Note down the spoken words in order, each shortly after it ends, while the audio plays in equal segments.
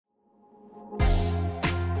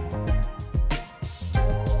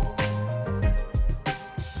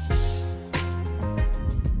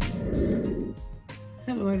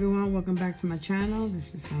welcome back to my channel.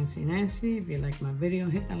 This is Fancy Nancy. If you like my video,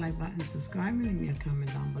 hit that like button, subscribe, and leave me a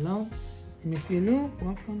comment down below. And if you're new,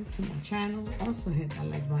 welcome to my channel. Also hit that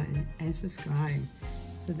like button and subscribe.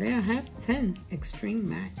 Today I have 10 Xtreme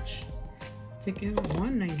match. Ticket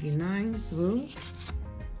 199 through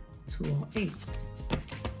 208.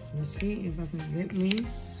 Let's see if I can get me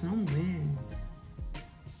some wins.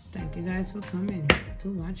 Thank you guys for coming to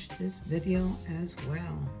watch this video as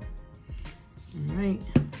well. Alright,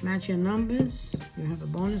 match your numbers. You have a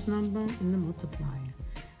bonus number and the multiplier.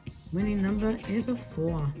 Winning number is a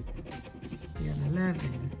 4. You have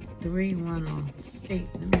 11, 3, 1 off, 8.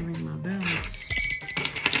 Let me ring my bells.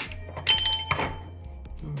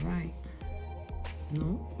 Alright.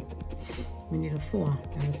 No. We need a 4.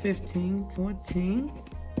 Got a 15, 14,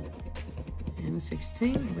 and a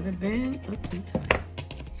 16. Would have been a 2 tie.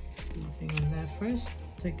 Nothing on that first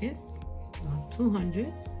ticket.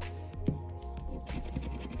 200.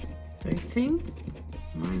 13,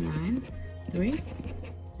 9, 3,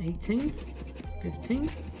 18, 15,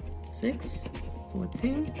 6,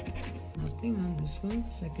 14. Nothing on this one.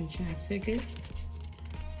 Second chance ticket.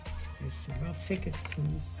 There's some rough tickets on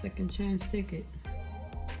the second chance ticket.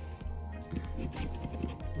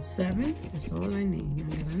 7 is all I need.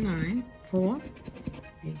 I got a 9, 4,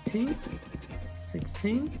 18,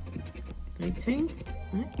 16, 18,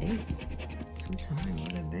 and 8. 2 times.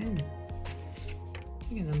 What have been?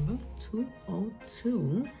 Ticket number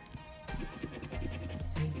 202,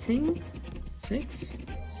 18, 6,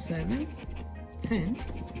 7, 10,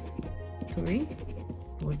 3,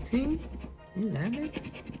 14, 11,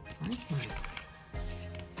 5,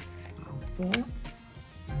 4.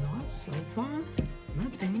 Lost so far,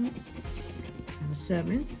 nothing. Number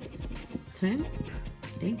 7, 10,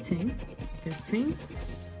 18, 15,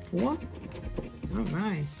 4. All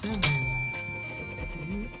right, 7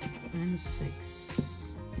 and 6.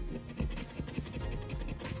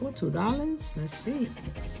 For $2, let's see.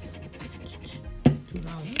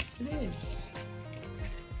 $2 it is.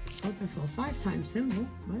 Hoping for a 5-time symbol,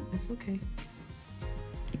 but it's okay.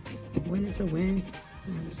 Win is a win.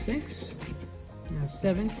 We got a 6. We got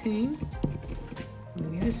 17.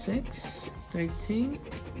 We got a 6. 13.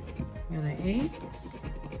 We got an 8.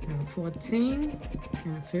 We got a 14.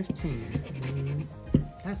 And a 15.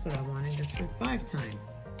 That's what I wanted. It's for 5-time.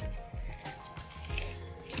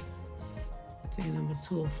 Ticket number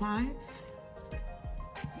 205,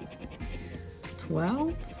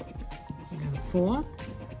 12, we got a 4,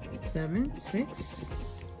 7, 6,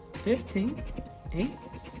 15, 8,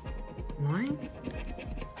 9,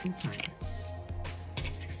 2 times.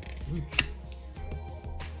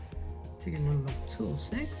 Ticket number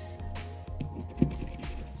 206,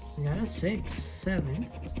 we got a 6, 7,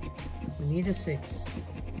 we need a 6.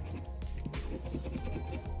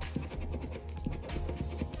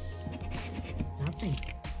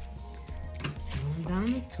 Going down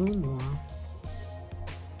to 2 more.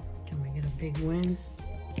 Can we get a big win?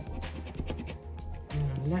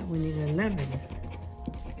 And we need 11.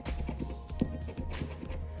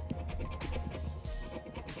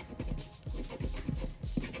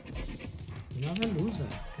 Another loser.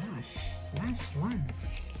 Gosh, last one.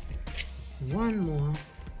 1 more.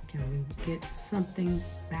 Can we get something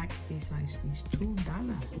back besides these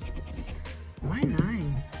 $2? Why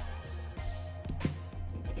 9?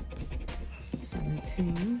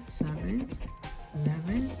 17, 7,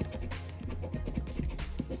 11,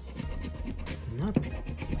 nothing. It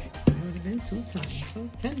would have been 2 times. So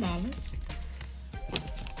 $10,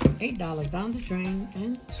 $8 down the drain,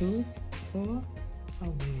 and 2 for a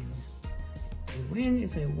win. A win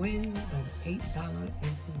is a win, but $8 is a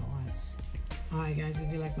loss. Alright guys, if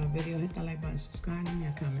you like my video, hit that like button, subscribe, leave me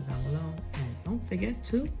a comment down below, and don't forget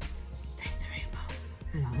to taste the rainbow.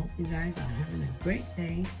 And I hope you guys are having a great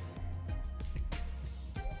day.